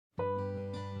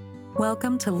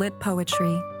Welcome to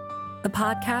Litpoetry, the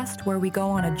podcast where we go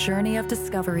on a journey of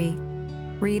discovery,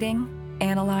 reading,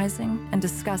 analyzing, and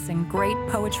discussing great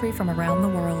poetry from around the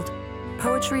world.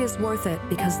 Poetry is worth it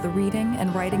because the reading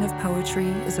and writing of poetry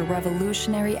is a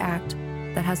revolutionary act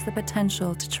that has the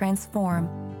potential to transform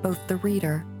both the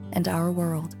reader and our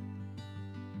world.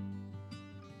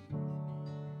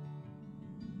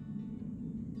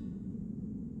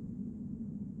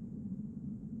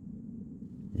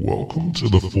 Welcome to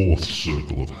the fourth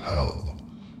circle of hell,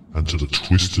 and to the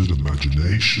twisted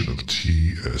imagination of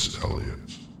T.S.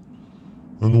 Eliot.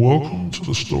 And welcome to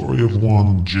the story of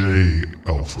one J.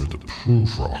 Alfred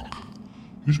Prufrock,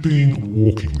 who's been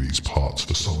walking these parts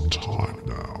for some time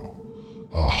now,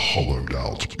 a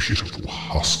hollowed-out, pitiful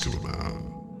husk of a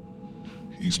man.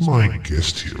 He's my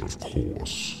guest here, of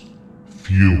course,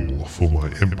 fuel for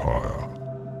my empire.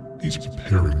 He's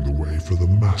preparing the way for the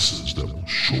masses that will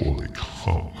surely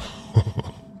come.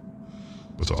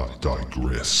 But I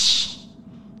digress.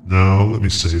 Now let me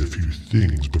say a few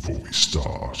things before we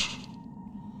start.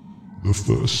 The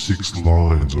first 6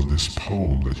 lines of this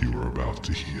poem that you are about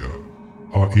to hear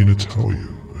are in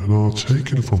Italian and are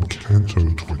taken from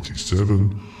Canto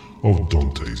 27 of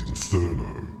Dante's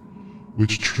Inferno,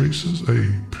 which traces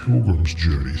a pilgrim's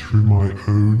journey through my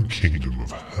own kingdom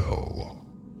of hell.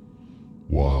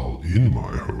 While in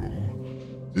my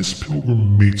home, this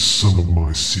pilgrim meets some of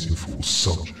my sinful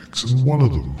subjects, and one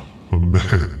of them, a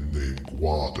man named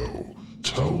Guardo,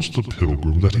 tells the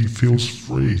pilgrim that he feels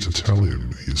free to tell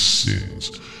him his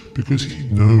sins, because he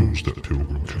knows that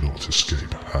pilgrim cannot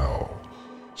escape hell,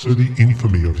 so the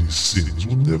infamy of his sins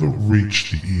will never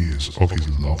reach the ears of his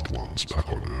loved ones back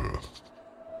on earth.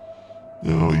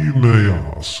 Now you may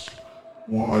ask,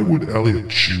 why would Eliot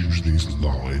choose these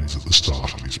lines at the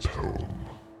start of his poem?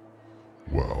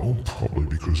 Well, probably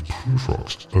because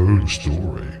Prufrock's own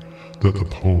story that the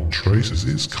poem traces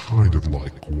is kind of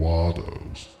like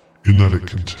Guardo's, in that it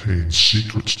contains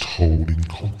secrets told in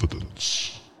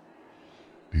confidence.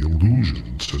 The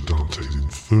allusion to Dante's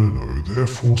Inferno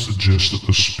therefore suggests that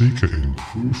the speaker in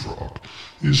Prufrock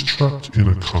is trapped in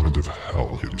a kind of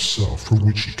hell himself from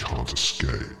which he can't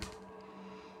escape.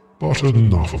 But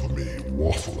enough of me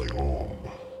waffling on.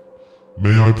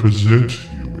 May I present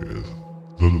you with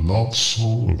The Love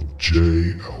Song of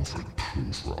J. Alfred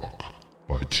Prufrock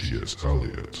by T.S.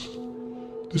 Eliot.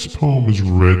 This poem is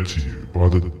read to you by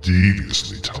the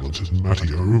deviously talented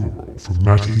Matty Overall from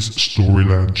Matty's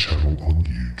Storyland channel on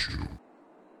YouTube.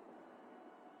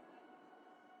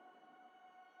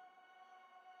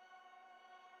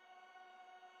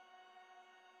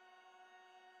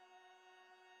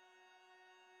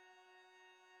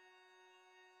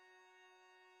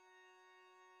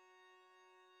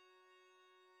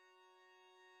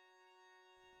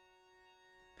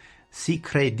 Si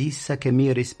credissa che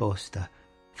mia risposta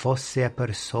fosse a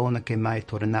persona che mai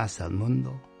tornasse al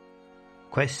mondo,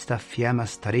 questa fiamma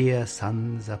staria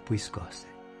senza più scosse.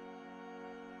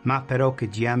 Ma però che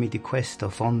giammi di questo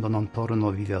fondo non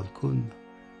torno vive alcun,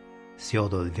 se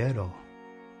odo il vero,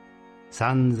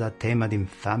 senza tema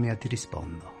d'infamia ti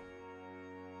rispondo.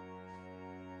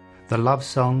 The Love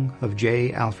Song of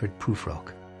J. Alfred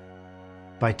Prufrock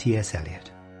by T.S.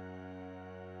 Eliot.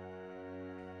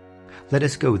 Let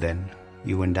us go then,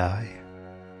 you and I,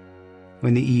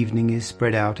 when the evening is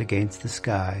spread out against the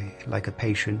sky like a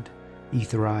patient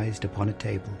etherized upon a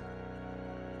table.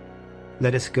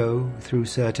 Let us go through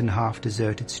certain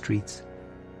half-deserted streets,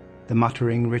 the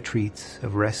muttering retreats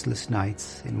of restless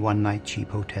nights in one-night cheap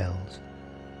hotels,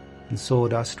 and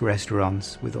sawdust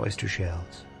restaurants with oyster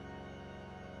shells.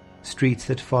 Streets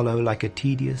that follow like a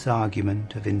tedious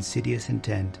argument of insidious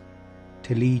intent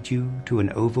to lead you to an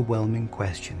overwhelming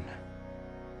question.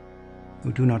 Oh,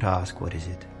 do not ask what is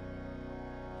it.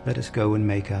 Let us go and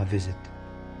make our visit.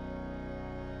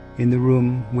 In the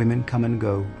room women come and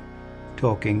go,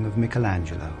 talking of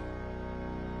Michelangelo.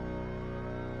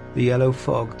 The yellow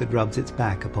fog that rubs its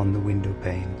back upon the window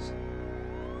panes,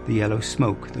 the yellow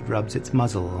smoke that rubs its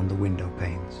muzzle on the window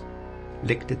panes,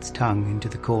 licked its tongue into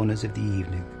the corners of the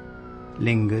evening,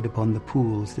 lingered upon the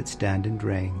pools that stand in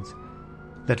drains,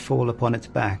 let fall upon its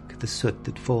back the soot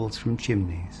that falls from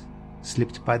chimneys,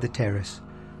 slipped by the terrace,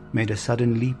 made a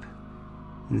sudden leap,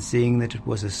 and seeing that it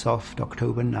was a soft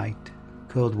October night,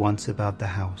 curled once about the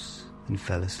house and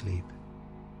fell asleep.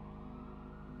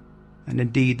 And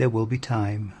indeed there will be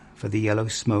time for the yellow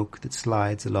smoke that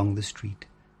slides along the street,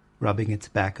 rubbing its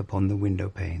back upon the window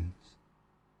panes.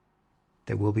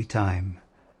 There will be time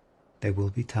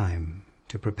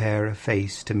to prepare a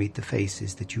face to meet the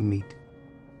faces that you meet.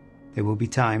 There will be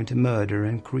time to murder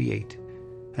and create,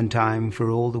 and time for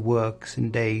all the works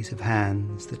and days of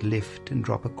hands that lift and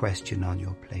drop a question on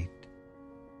your plate.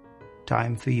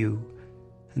 Time for you,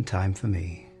 and time for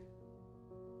me.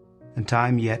 And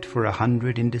time yet for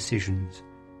 100 indecisions,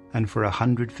 and for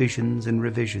 100 visions and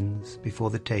revisions before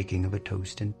the taking of a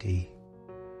toast and tea.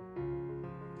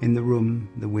 In the room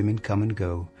the women come and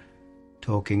go,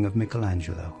 talking of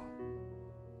Michelangelo.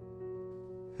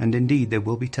 And indeed there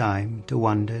will be time to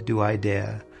wonder, do I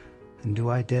dare, and do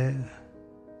I dare?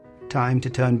 Time to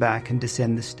turn back and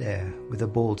descend the stair with a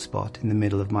bald spot in the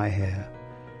middle of my hair.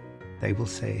 They will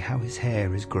say how his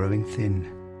hair is growing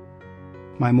thin.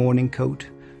 My morning coat,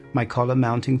 my collar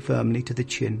mounting firmly to the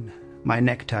chin, my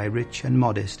necktie rich and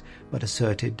modest, but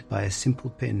asserted by a simple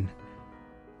pin.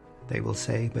 They will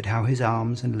say, but how his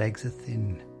arms and legs are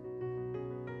thin.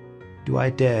 Do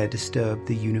I dare disturb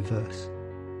the universe?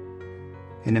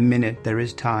 In a minute there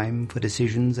is time for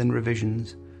decisions and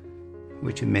revisions,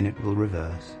 which a minute will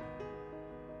reverse.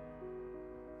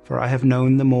 For I have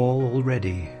known them all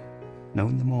already,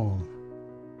 known them all.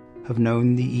 Have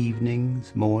known the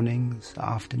evenings, mornings,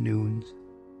 afternoons.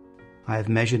 I have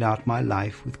measured out my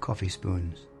life with coffee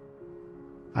spoons.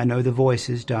 I know the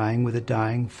voices dying with a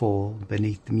dying fall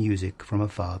beneath the music from a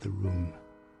farther room.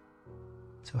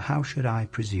 So how should I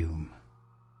presume?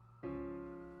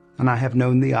 And I have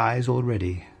known the eyes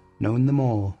already, known them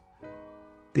all,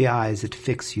 the eyes that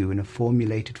fix you in a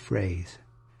formulated phrase.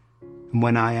 And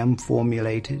when I am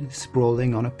formulated,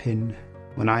 sprawling on a pin,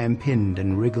 when I am pinned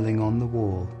and wriggling on the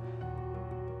wall,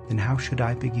 then how should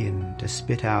I begin to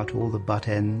spit out all the butt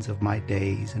ends of my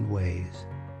days and ways?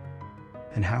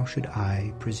 And how should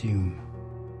I presume?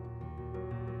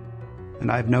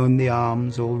 And I've known the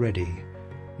arms already,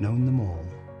 known them all.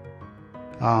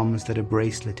 Arms that are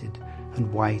braceleted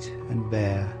and white and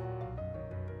bare,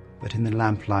 but in the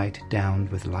lamplight downed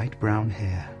with light brown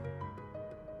hair.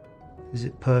 Is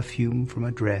it perfume from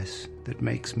a dress that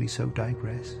makes me so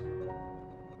digress?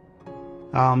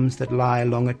 Arms that lie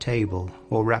along a table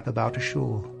or wrap about a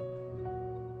shawl.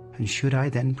 And should I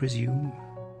then presume?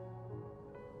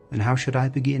 And how should I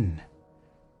begin?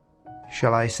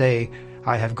 Shall I say,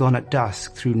 I have gone at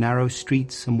dusk through narrow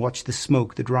streets and watched the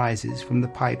smoke that rises from the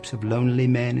pipes of lonely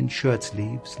men in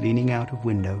shirt-sleeves leaning out of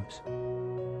windows?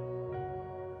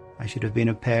 I should have been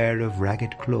a pair of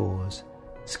ragged claws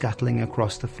scuttling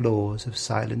across the floors of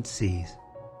silent seas.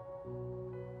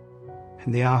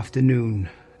 And the afternoon,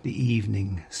 the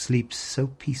evening, sleeps so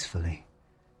peacefully,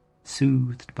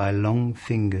 soothed by long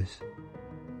fingers,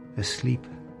 asleep,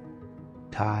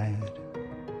 tired,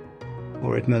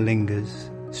 or it malingers,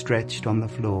 stretched on the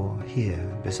floor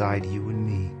here beside you and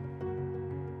me.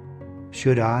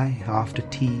 Should I, after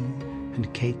tea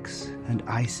and cakes and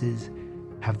ices,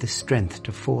 have the strength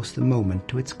to force the moment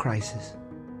to its crisis?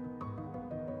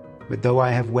 But though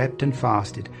I have wept and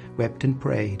fasted, wept and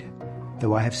prayed,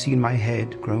 though I have seen my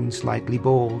head, grown slightly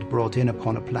bald, brought in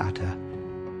upon a platter,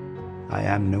 I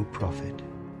am no prophet,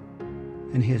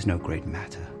 and here's no great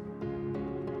matter.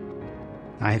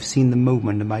 I have seen the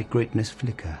moment of my greatness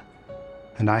flicker,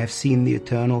 and I have seen the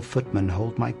eternal footman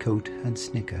hold my coat and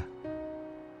snicker.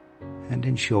 And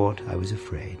in short, I was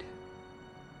afraid.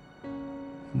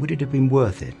 Would it have been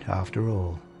worth it, after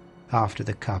all, after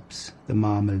the cups, the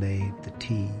marmalade, the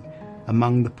tea,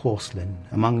 among the porcelain,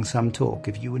 among some talk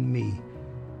of you and me,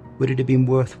 would it have been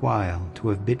worthwhile to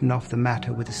have bitten off the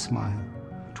matter with a smile,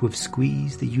 to have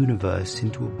squeezed the universe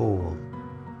into a ball,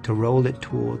 to roll it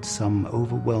towards some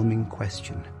overwhelming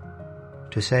question,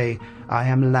 to say, I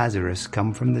am Lazarus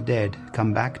come from the dead,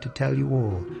 come back to tell you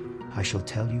all, I shall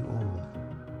tell you all.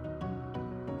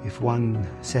 If one,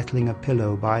 settling a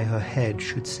pillow by her head,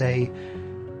 should say,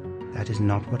 that is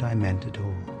not what I meant at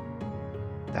all,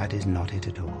 that is not it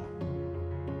at all.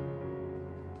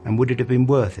 And would it have been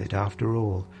worth it, after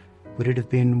all? Would it have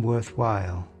been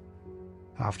worthwhile?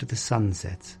 After the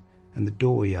sunsets, and the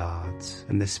dooryards,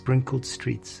 and the sprinkled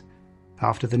streets,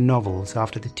 after the novels,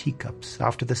 after the teacups,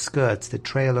 after the skirts that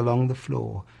trail along the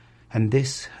floor, and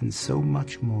this and so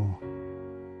much more.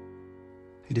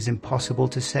 It is impossible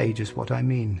to say just what I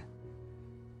mean,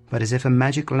 but as if a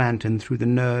magic lantern threw the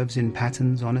nerves in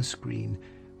patterns on a screen,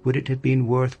 would it have been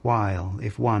worthwhile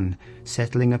if one,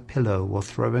 settling a pillow or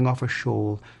throwing off a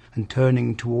shawl and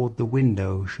turning toward the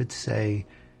window, should say,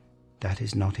 that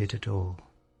is not it at all,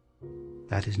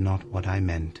 that is not what I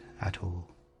meant at all?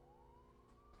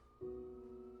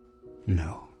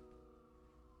 No,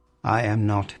 I am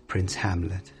not Prince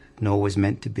Hamlet, nor was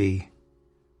meant to be.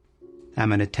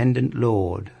 Am an attendant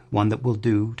lord, one that will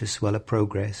do to swell a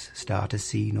progress, start a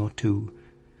scene or two.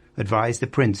 Advise the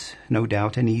prince, no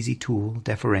doubt an easy tool,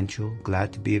 deferential,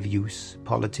 glad to be of use,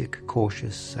 politic,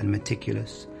 cautious, and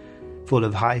meticulous. full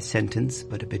of high sentence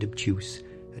but a bit obtuse,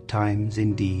 at times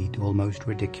indeed almost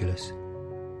ridiculous,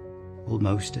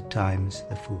 almost at times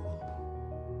the fool.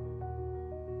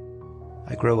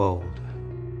 I grow old.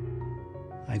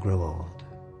 I grow old.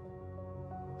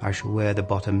 I shall wear the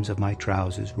bottoms of my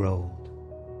trousers rolled.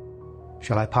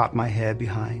 Shall I part my hair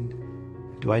behind?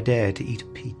 Do I dare to eat a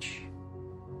peach?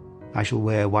 I shall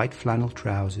wear white flannel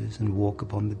trousers and walk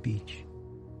upon the beach.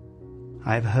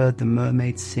 I have heard the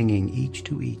mermaids singing each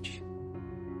to each.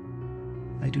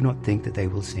 I do not think that they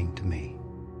will sing to me.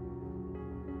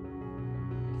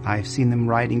 I have seen them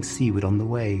riding seaward on the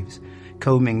waves,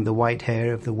 combing the white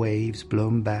hair of the waves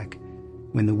blown back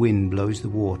when the wind blows the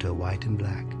water white and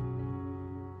black.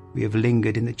 We have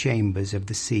lingered in the chambers of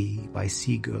the sea by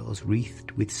sea-girls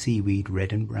wreathed with seaweed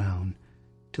red and brown,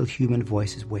 till human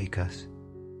voices wake us,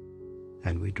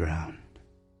 and we drown.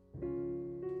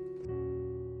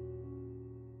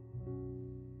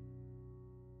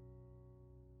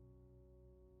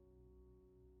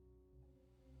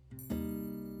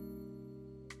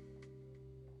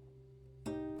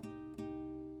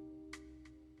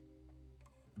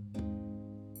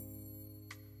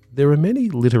 There are many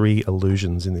literary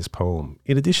allusions in this poem,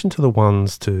 in addition to the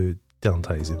ones to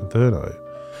Dante's Inferno,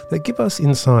 that give us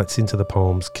insights into the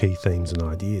poem's key themes and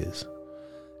ideas.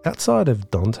 Outside of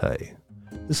Dante,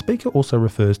 the speaker also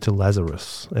refers to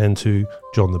Lazarus and to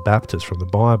John the Baptist from the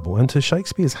Bible and to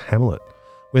Shakespeare's Hamlet,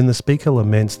 when the speaker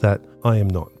laments that I am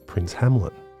not Prince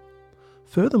Hamlet.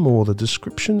 Furthermore, the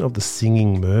description of the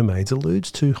singing mermaids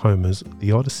alludes to Homer's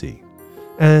The Odyssey,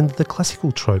 and the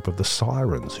classical trope of the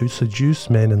sirens who seduce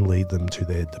men and lead them to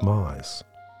their demise.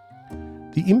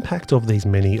 The impact of these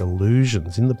many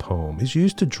allusions in the poem is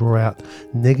used to draw out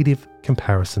negative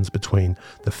comparisons between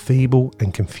the feeble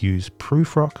and confused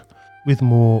Prufrock with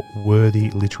more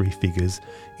worthy literary figures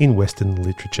in Western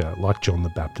literature like John the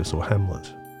Baptist or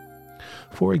Hamlet.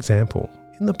 For example,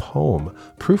 in the poem,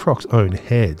 Prufrock's own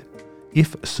head,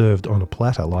 if served on a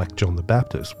platter like John the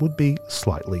Baptist, would be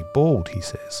slightly bald, he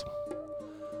says.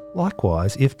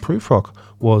 Likewise, if Prufrock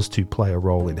was to play a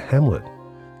role in Hamlet,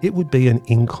 it would be an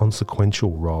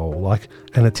inconsequential role like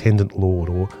an attendant lord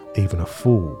or even a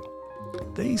fool.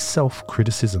 These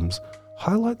self-criticisms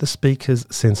highlight the speaker's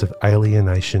sense of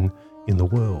alienation in the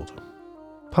world.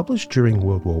 Published during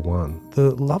World War I,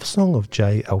 the love song of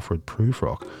J. Alfred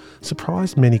Prufrock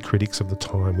surprised many critics of the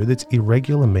time with its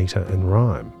irregular metre and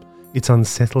rhyme, its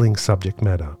unsettling subject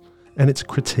matter, and its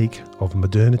critique of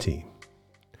modernity.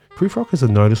 Prufrock is a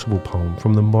noticeable poem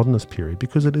from the modernist period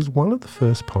because it is one of the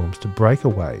first poems to break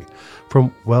away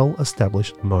from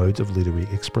well-established modes of literary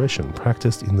expression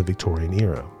practiced in the Victorian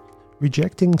era.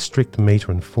 Rejecting strict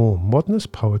metre and form,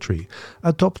 modernist poetry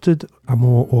adopted a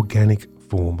more organic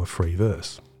form of free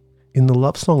verse. In the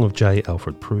love song of J.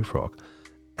 Alfred Prufrock,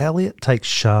 Eliot takes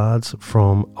shards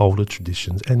from older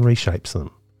traditions and reshapes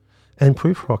them. And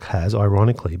Prufrock has,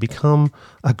 ironically, become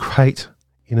a great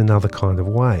in another kind of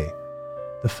way,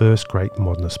 the first great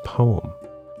modernist poem,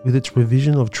 with its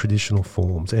revision of traditional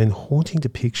forms and haunting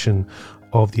depiction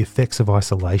of the effects of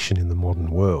isolation in the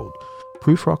modern world.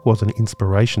 Prufrock was an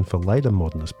inspiration for later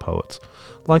modernist poets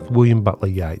like William Butler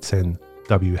Yeats and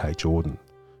W.H. Auden,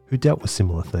 who dealt with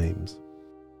similar themes.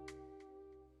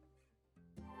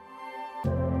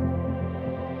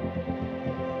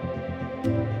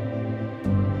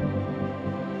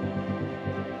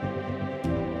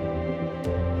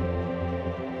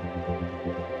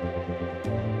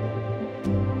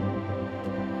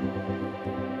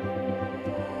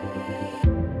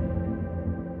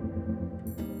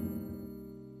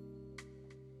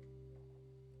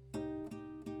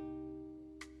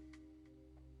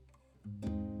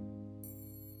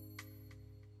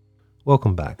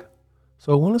 Welcome back.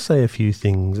 So I want to say a few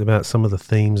things about some of the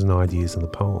themes and ideas in the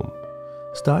poem,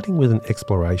 starting with an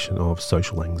exploration of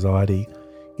social anxiety,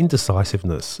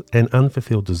 indecisiveness, and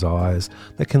unfulfilled desires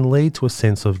that can lead to a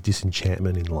sense of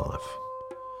disenchantment in life.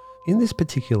 In this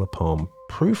particular poem,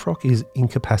 Prufrock is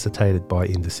incapacitated by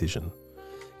indecision.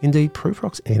 Indeed,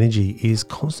 Prufrock's energy is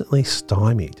constantly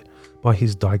stymied by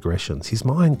his digressions, his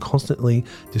mind constantly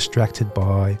distracted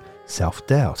by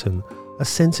self-doubt and a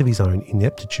sense of his own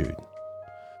ineptitude.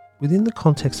 Within the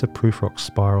context of Prufrock's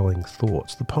spiralling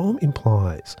thoughts, the poem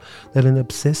implies that an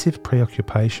obsessive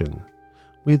preoccupation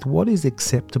with what is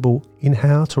acceptable in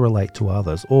how to relate to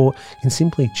others or in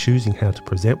simply choosing how to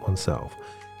present oneself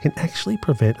can actually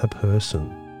prevent a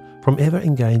person from ever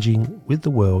engaging with the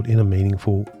world in a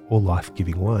meaningful or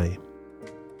life-giving way.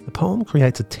 The poem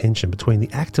creates a tension between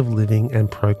the act of living and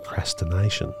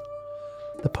procrastination.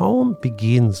 The poem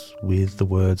begins with the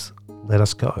words, "Let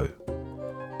us go,"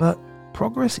 but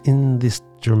progress in this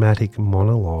dramatic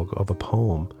monologue of a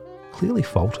poem clearly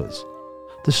falters.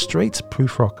 The streets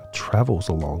Prufrock travels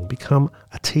along become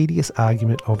a tedious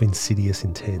argument of insidious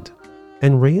intent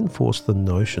and reinforce the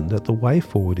notion that the way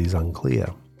forward is unclear.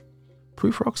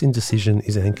 Prufrock's indecision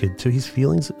is anchored to his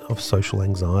feelings of social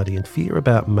anxiety and fear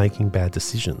about making bad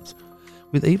decisions,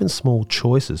 with even small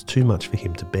choices too much for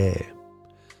him to bear.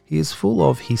 He is full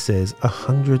of, he says,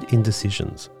 100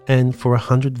 indecisions, and for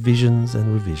 100 visions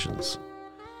and revisions.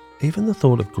 Even the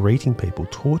thought of greeting people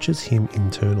tortures him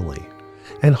internally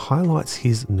and highlights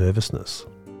his nervousness.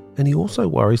 And he also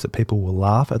worries that people will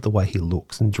laugh at the way he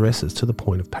looks and dresses to the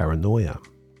point of paranoia.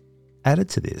 Added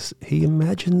to this, he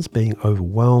imagines being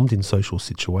overwhelmed in social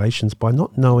situations by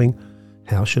not knowing,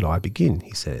 how should I begin,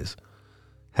 he says.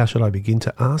 How should I begin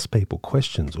to ask people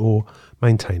questions or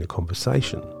maintain a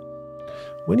conversation?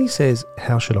 When he says,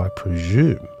 how should I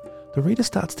presume, the reader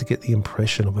starts to get the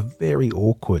impression of a very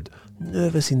awkward,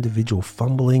 nervous individual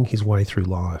fumbling his way through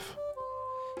life.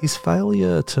 His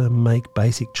failure to make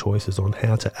basic choices on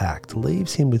how to act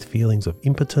leaves him with feelings of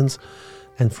impotence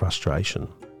and frustration.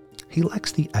 He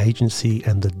lacks the agency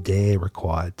and the dare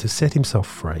required to set himself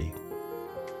free.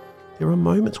 There are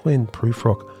moments when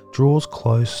Prufrock draws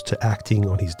close to acting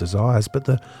on his desires, but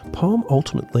the poem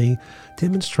ultimately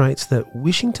demonstrates that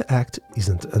wishing to act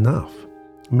isn't enough.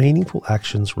 Meaningful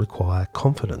actions require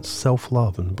confidence,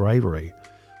 self-love and bravery,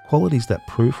 qualities that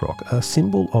Prufrock, a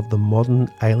symbol of the modern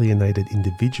alienated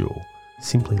individual,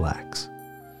 simply lacks.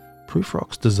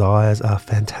 Prufrock's desires are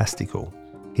fantastical.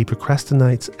 He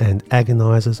procrastinates and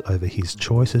agonises over his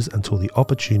choices until the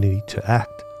opportunity to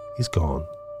act is gone.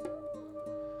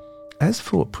 As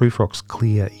for Prufrock's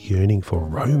clear yearning for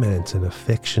romance and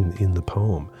affection in the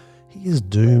poem, he is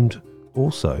doomed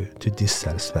also to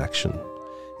dissatisfaction.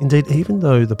 Indeed, even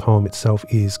though the poem itself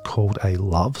is called a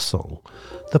love song,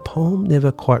 the poem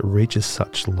never quite reaches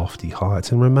such lofty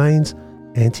heights and remains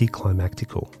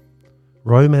anticlimactical.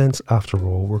 Romance, after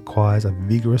all, requires a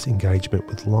vigorous engagement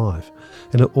with life,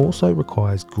 and it also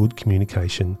requires good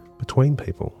communication between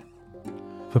people.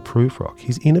 For Prufrock,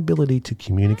 his inability to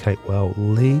communicate well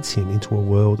leads him into a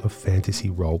world of fantasy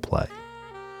roleplay.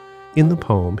 In the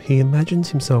poem, he imagines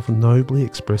himself nobly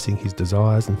expressing his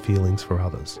desires and feelings for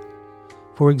others.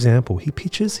 For example, he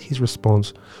pictures his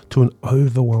response to an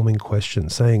overwhelming question,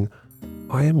 saying,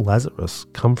 "I am Lazarus,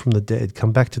 come from the dead,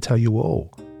 come back to tell you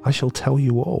all. I shall tell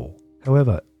you all."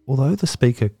 However, although the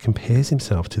speaker compares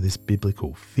himself to this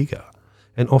biblical figure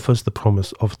and offers the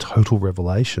promise of total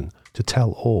revelation to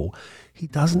tell all, he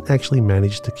doesn't actually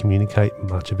manage to communicate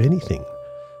much of anything.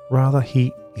 Rather,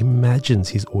 he imagines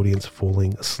his audience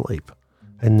falling asleep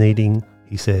and needing,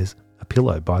 he says, a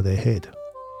pillow by their head.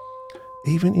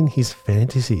 Even in his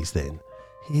fantasies, then,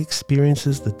 he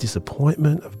experiences the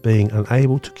disappointment of being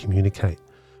unable to communicate,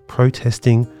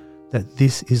 protesting that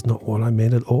this is not what I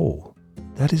meant at all.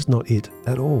 That is not it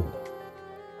at all.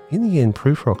 In the end,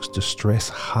 Prufrock's distress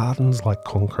hardens like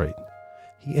concrete.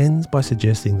 He ends by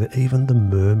suggesting that even the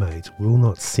mermaids will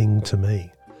not sing to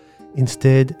me.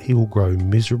 Instead, he will grow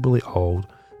miserably old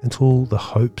until the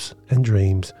hopes and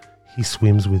dreams he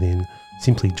swims within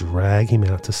simply drag him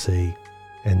out to sea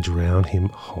and drown him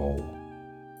whole.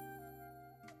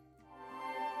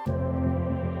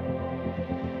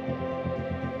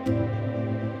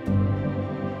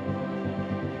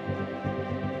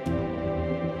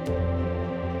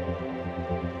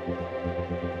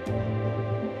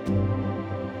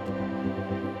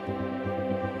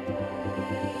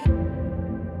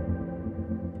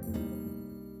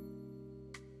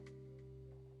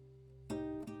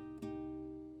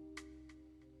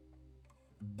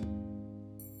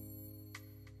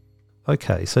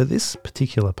 Okay, so this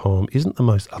particular poem isn't the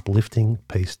most uplifting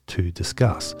piece to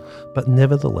discuss, but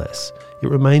nevertheless, it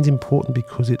remains important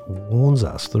because it warns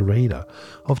us, the reader,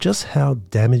 of just how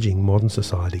damaging modern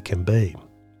society can be.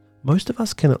 Most of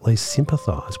us can at least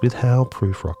sympathise with how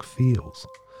Prufrock feels.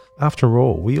 After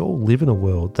all, we all live in a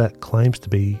world that claims to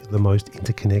be the most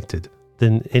interconnected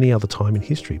than any other time in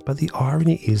history, but the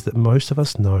irony is that most of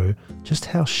us know just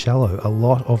how shallow a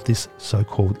lot of this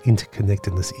so-called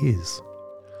interconnectedness is.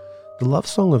 The Love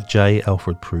Song of J.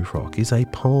 Alfred Prufrock is a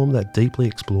poem that deeply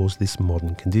explores this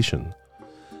modern condition.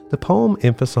 The poem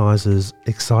emphasises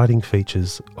exciting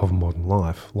features of modern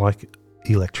life, like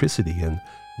electricity and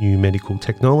new medical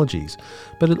technologies,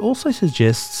 but it also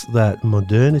suggests that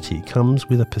modernity comes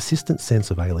with a persistent sense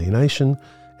of alienation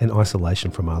and isolation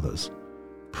from others.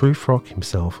 Prufrock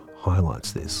himself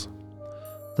highlights this.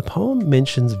 The poem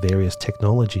mentions various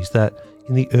technologies that,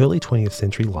 in the early 20th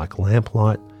century, like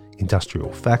lamplight,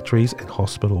 industrial factories and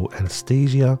hospital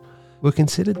anaesthesia, were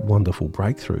considered wonderful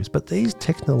breakthroughs, but these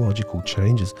technological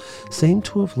changes seem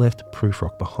to have left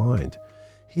Prufrock behind.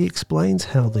 He explains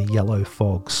how the yellow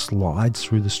fog slides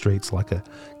through the streets like a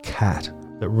cat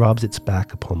that rubs its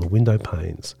back upon the window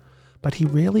panes, but he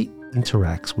rarely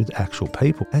interacts with actual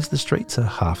people as the streets are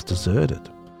half deserted.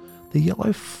 The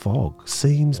yellow fog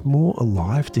seems more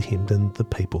alive to him than the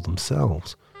people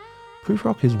themselves.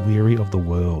 Prufrock is weary of the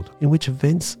world, in which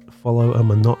events follow a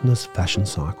monotonous fashion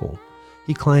cycle.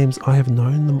 He claims, "I have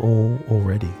known them all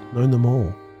already, known them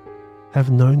all.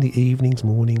 Have known the evenings,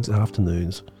 mornings,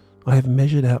 afternoons. I have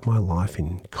measured out my life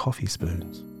in coffee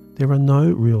spoons." There are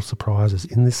no real surprises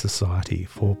in this society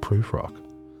for Prufrock,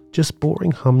 just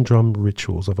boring humdrum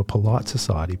rituals of a polite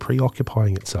society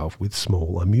preoccupying itself with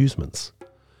small amusements.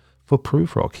 For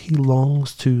Prufrock, he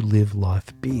longs to live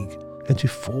life big and to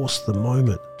force the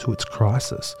moment to its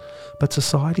crisis, but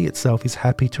society itself is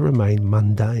happy to remain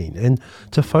mundane and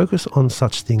to focus on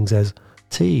such things as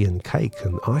tea and cake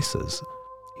and ices.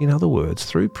 In other words,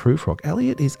 through Prufrock,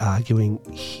 Eliot is arguing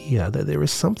here that there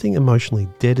is something emotionally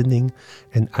deadening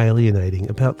and alienating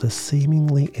about the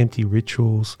seemingly empty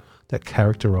rituals that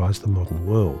characterise the modern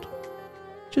world.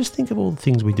 Just think of all the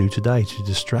things we do today to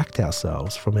distract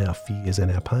ourselves from our fears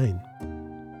and our pain.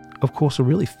 Of course, a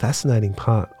really fascinating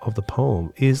part of the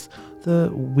poem is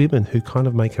the women who kind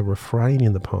of make a refrain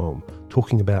in the poem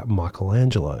talking about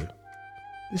Michelangelo.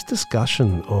 This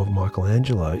discussion of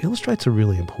Michelangelo illustrates a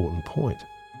really important point.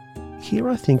 Here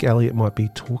I think Eliot might be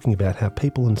talking about how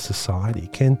people in society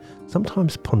can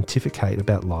sometimes pontificate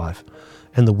about life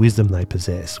and the wisdom they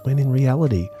possess, when in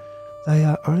reality they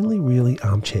are only really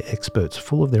armchair experts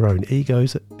full of their own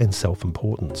egos and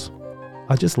self-importance.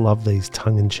 I just love these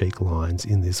tongue-in-cheek lines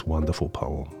in this wonderful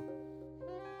poem.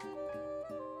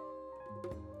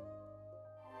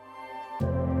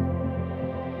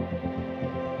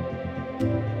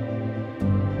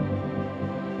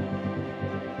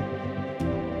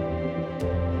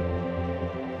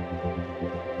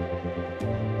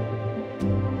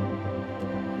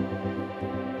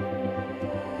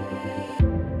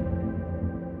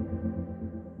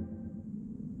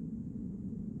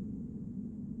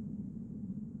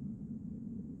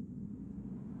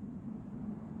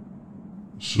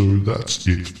 So that's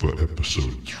it for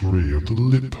episode 3 of the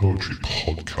Litpoetry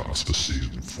podcast for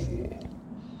season 4.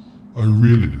 I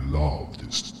really love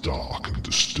this dark and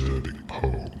disturbing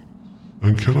poem,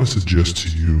 and can I suggest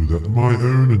to you that my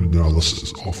own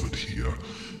analysis offered here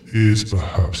is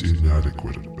perhaps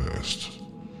inadequate at best.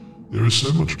 There is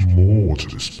so much more to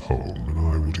this poem,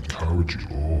 and I would encourage you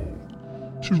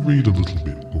all to read a little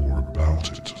bit more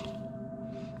about it.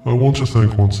 I want to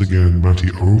thank once again Matty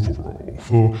Overall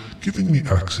for giving me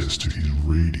access to his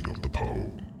reading of the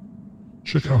poem.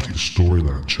 Check out his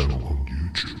Storyland channel on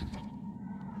YouTube.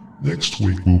 Next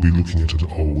week we'll be looking at an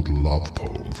old love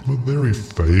poem from a very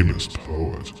famous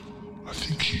poet. I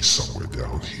think he's somewhere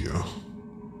down here.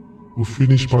 We'll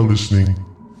finish by listening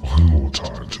one more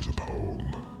time to the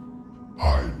poem.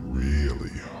 I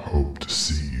really hope to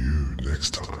see you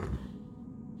next time.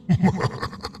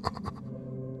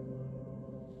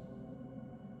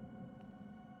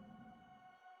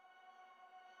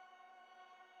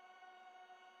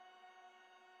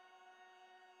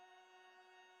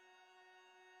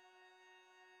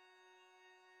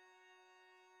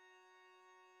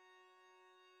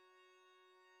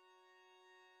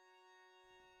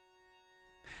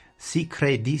 Si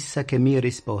credissa che mia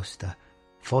risposta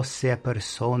fosse a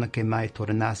persona che mai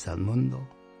tornasse al mondo,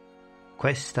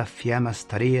 questa fiamma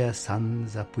staria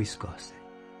senza più scosse.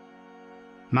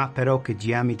 Ma però che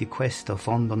giammi di questo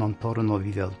fondo non torno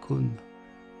vive alcun,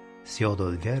 se odo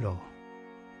il vero,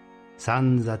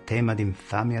 senza tema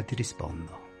d'infamia ti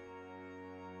rispondo.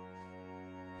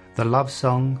 The Love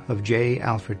Song of J.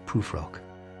 Alfred Prufrock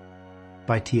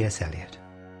by T.S. Eliot.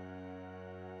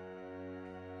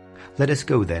 Let us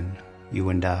go then, you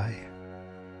and I,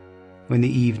 when the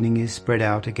evening is spread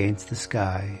out against the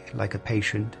sky like a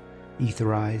patient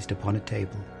etherized upon a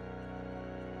table.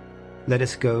 Let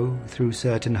us go through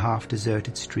certain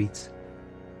half-deserted streets,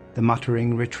 the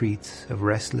muttering retreats of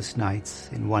restless nights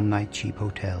in one-night cheap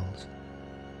hotels,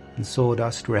 and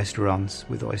sawdust restaurants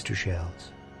with oyster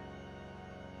shells.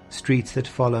 Streets that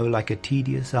follow like a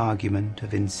tedious argument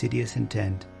of insidious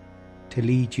intent to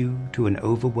lead you to an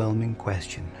overwhelming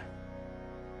question.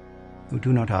 Oh,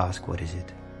 do not ask what is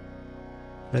it.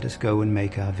 Let us go and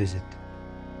make our visit.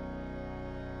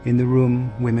 In the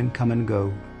room women come and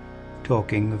go,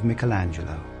 talking of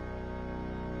Michelangelo.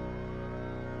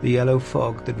 The yellow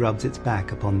fog that rubs its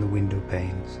back upon the window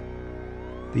panes,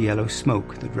 the yellow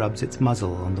smoke that rubs its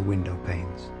muzzle on the window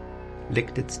panes,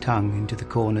 licked its tongue into the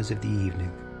corners of the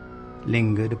evening,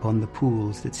 lingered upon the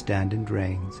pools that stand in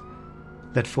drains,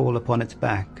 let fall upon its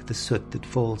back the soot that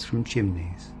falls from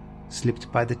chimneys,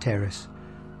 slipped by the terrace,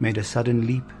 made a sudden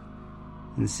leap,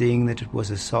 and seeing that it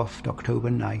was a soft October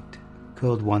night,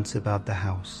 curled once about the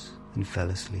house and fell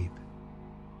asleep.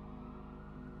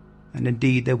 And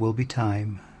indeed there will be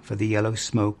time for the yellow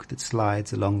smoke that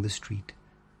slides along the street,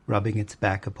 rubbing its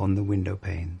back upon the window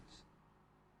panes.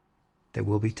 There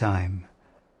will be time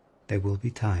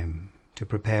to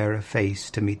prepare a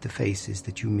face to meet the faces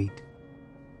that you meet.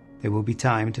 There will be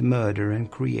time to murder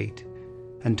and create,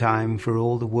 and time for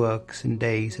all the works and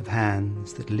days of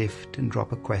hands that lift and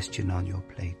drop a question on your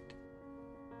plate.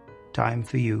 Time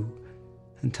for you,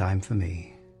 and time for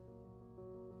me.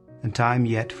 And time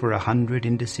yet for 100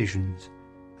 indecisions,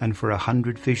 and for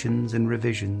 100 visions and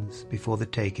revisions before the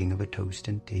taking of a toast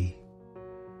and tea.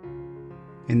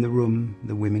 In the room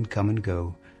the women come and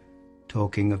go,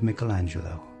 talking of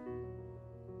Michelangelo.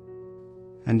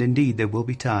 And indeed there will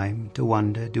be time to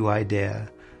wonder, do I dare,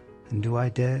 and do I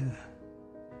dare?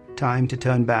 Time to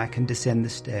turn back and descend the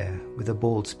stair with a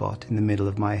bald spot in the middle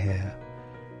of my hair.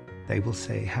 They will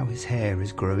say how his hair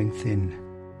is growing thin.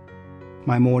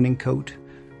 My morning coat,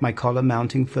 my collar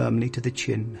mounting firmly to the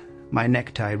chin, my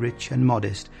necktie rich and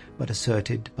modest, but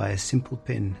asserted by a simple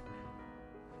pin.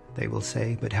 They will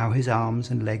say, but how his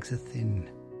arms and legs are thin.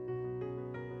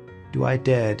 Do I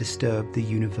dare disturb the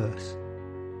universe?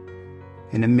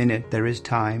 In a minute there is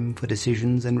time for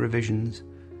decisions and revisions,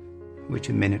 which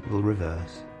a minute will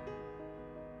reverse.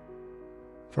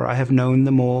 For I have known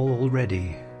them all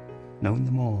already, known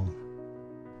them all.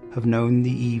 Have known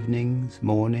the evenings,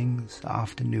 mornings,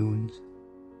 afternoons.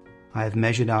 I have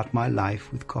measured out my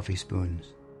life with coffee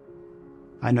spoons.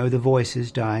 I know the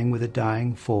voices dying with a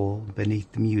dying fall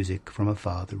beneath the music from a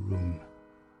farther room.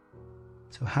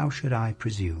 So how should I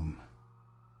presume?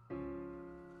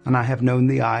 And I have known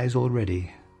the eyes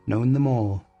already, known them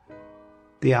all,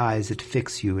 the eyes that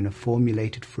fix you in a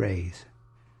formulated phrase.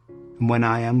 And when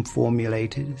I am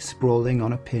formulated, sprawling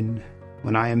on a pin,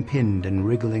 when I am pinned and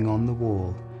wriggling on the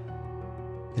wall,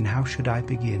 then how should I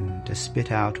begin to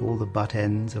spit out all the butt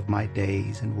ends of my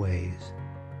days and ways?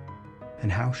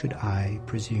 And how should I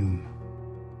presume?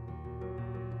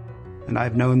 And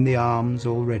I've known the arms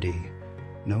already,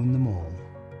 known them all,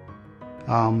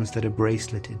 arms that are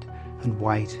braceleted and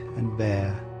white and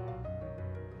bare,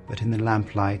 but in the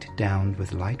lamplight downed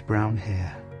with light brown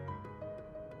hair.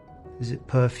 Is it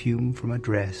perfume from a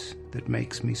dress that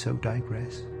makes me so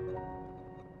digress?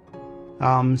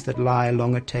 Arms that lie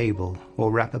along a table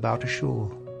or wrap about a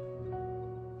shawl.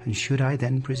 And should I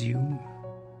then presume?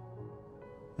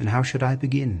 And how should I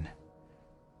begin?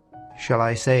 Shall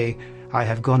I say, I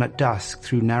have gone at dusk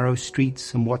through narrow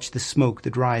streets and watched the smoke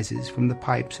that rises from the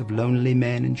pipes of lonely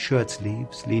men in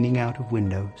shirt-sleeves leaning out of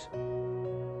windows?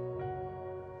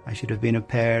 I should have been a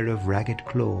pair of ragged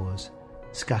claws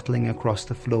scuttling across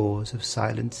the floors of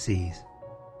silent seas.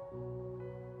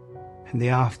 And the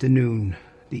afternoon,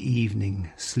 the evening,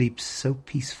 sleeps so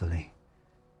peacefully,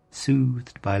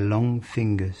 soothed by long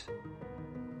fingers,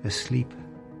 asleep,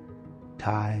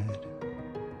 tired,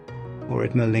 or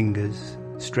it malingers,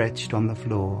 stretched on the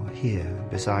floor here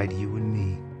beside you and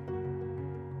me.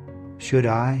 Should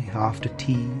I, after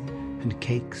tea and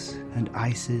cakes and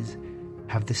ices,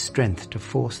 have the strength to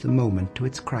force the moment to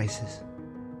its crisis?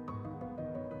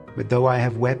 But though I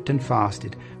have wept and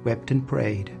fasted, wept and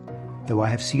prayed, though I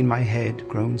have seen my head,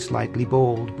 grown slightly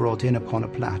bald, brought in upon a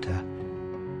platter,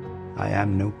 I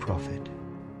am no prophet,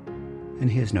 and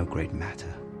here's no great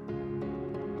matter.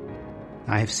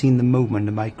 I have seen the moment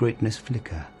of my greatness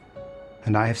flicker,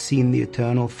 and I have seen the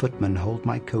eternal footman hold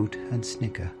my coat and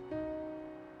snicker.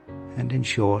 And in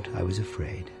short, I was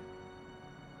afraid.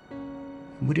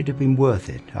 Would it have been worth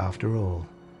it, after all,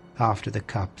 after the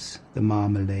cups, the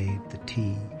marmalade, the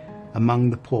tea, among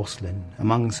the porcelain,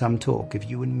 among some talk of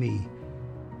you and me?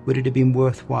 Would it have been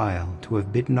worthwhile to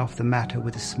have bitten off the matter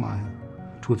with a smile,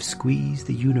 to have squeezed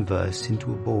the universe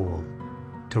into a ball,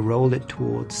 to roll it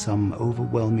towards some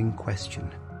overwhelming question,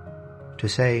 to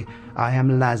say, I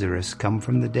am Lazarus come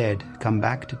from the dead, come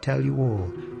back to tell you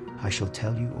all, I shall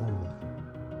tell you all?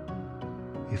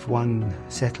 If one,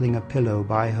 settling a pillow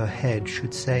by her head,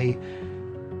 should say,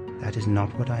 that is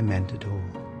not what I meant at all,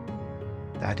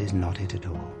 that is not it at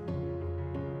all.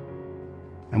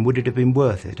 And would it have been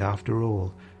worth it, after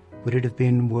all? Would it have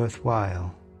been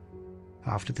worthwhile,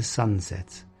 after the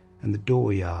sunsets, and the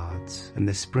dooryards, and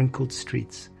the sprinkled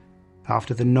streets,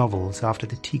 after the novels, after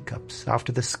the teacups,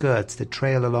 after the skirts that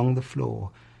trail along the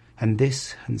floor, and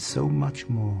this and so much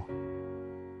more?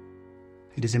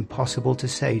 It is impossible to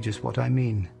say just what I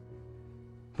mean,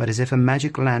 but as if a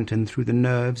magic lantern threw the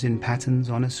nerves in patterns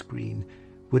on a screen,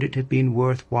 would it have been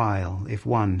worthwhile if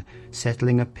one,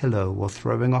 settling a pillow or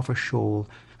throwing off a shawl,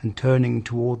 and turning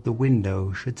toward the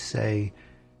window should say,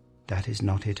 "That is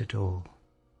not it at all.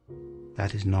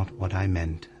 That is not what I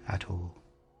meant at all."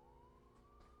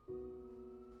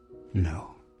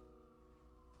 No,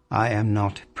 I am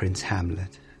not Prince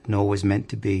Hamlet, nor was meant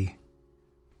to be.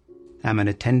 Am an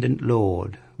attendant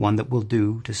lord, one that will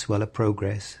do to swell a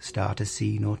progress, start a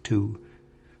scene or two.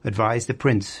 Advise the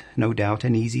prince, no doubt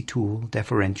an easy tool,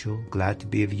 deferential, glad to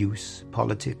be of use,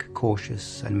 politic,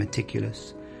 cautious, and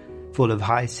meticulous, full of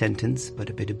high sentence but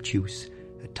a bit obtuse,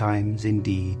 at times,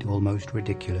 indeed, almost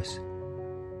ridiculous,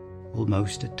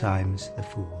 almost at times the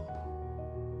fool.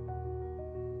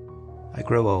 I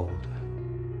grow old.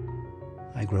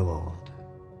 I grow old.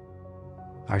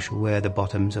 I shall wear the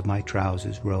bottoms of my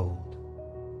trousers rolled.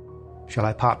 Shall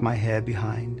I part my hair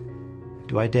behind?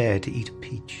 Do I dare to eat a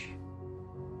peach?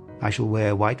 I shall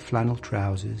wear white flannel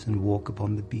trousers and walk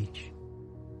upon the beach.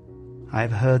 I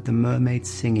have heard the mermaids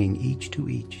singing each to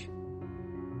each.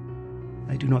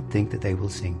 I do not think that they will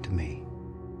sing to me.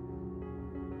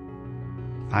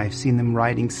 I have seen them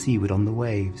riding seaward on the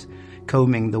waves,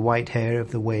 combing the white hair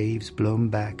of the waves blown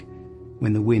back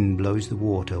when the wind blows the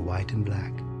water white and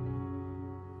black.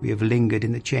 We have lingered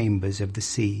in the chambers of the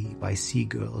sea by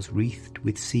sea-girls wreathed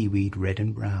with seaweed red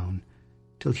and brown,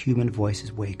 till human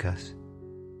voices wake us,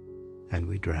 and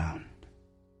we drown.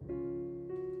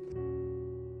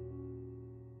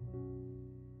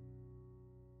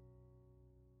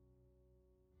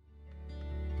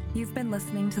 You've been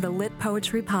listening to the Lit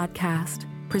Poetry Podcast,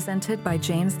 presented by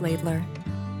James Laidler.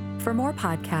 For more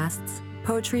podcasts,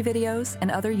 poetry videos,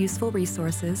 and other useful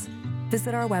resources,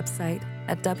 visit our website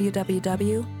at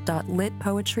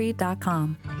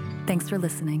www.litpoetry.com. Thanks for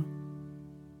listening.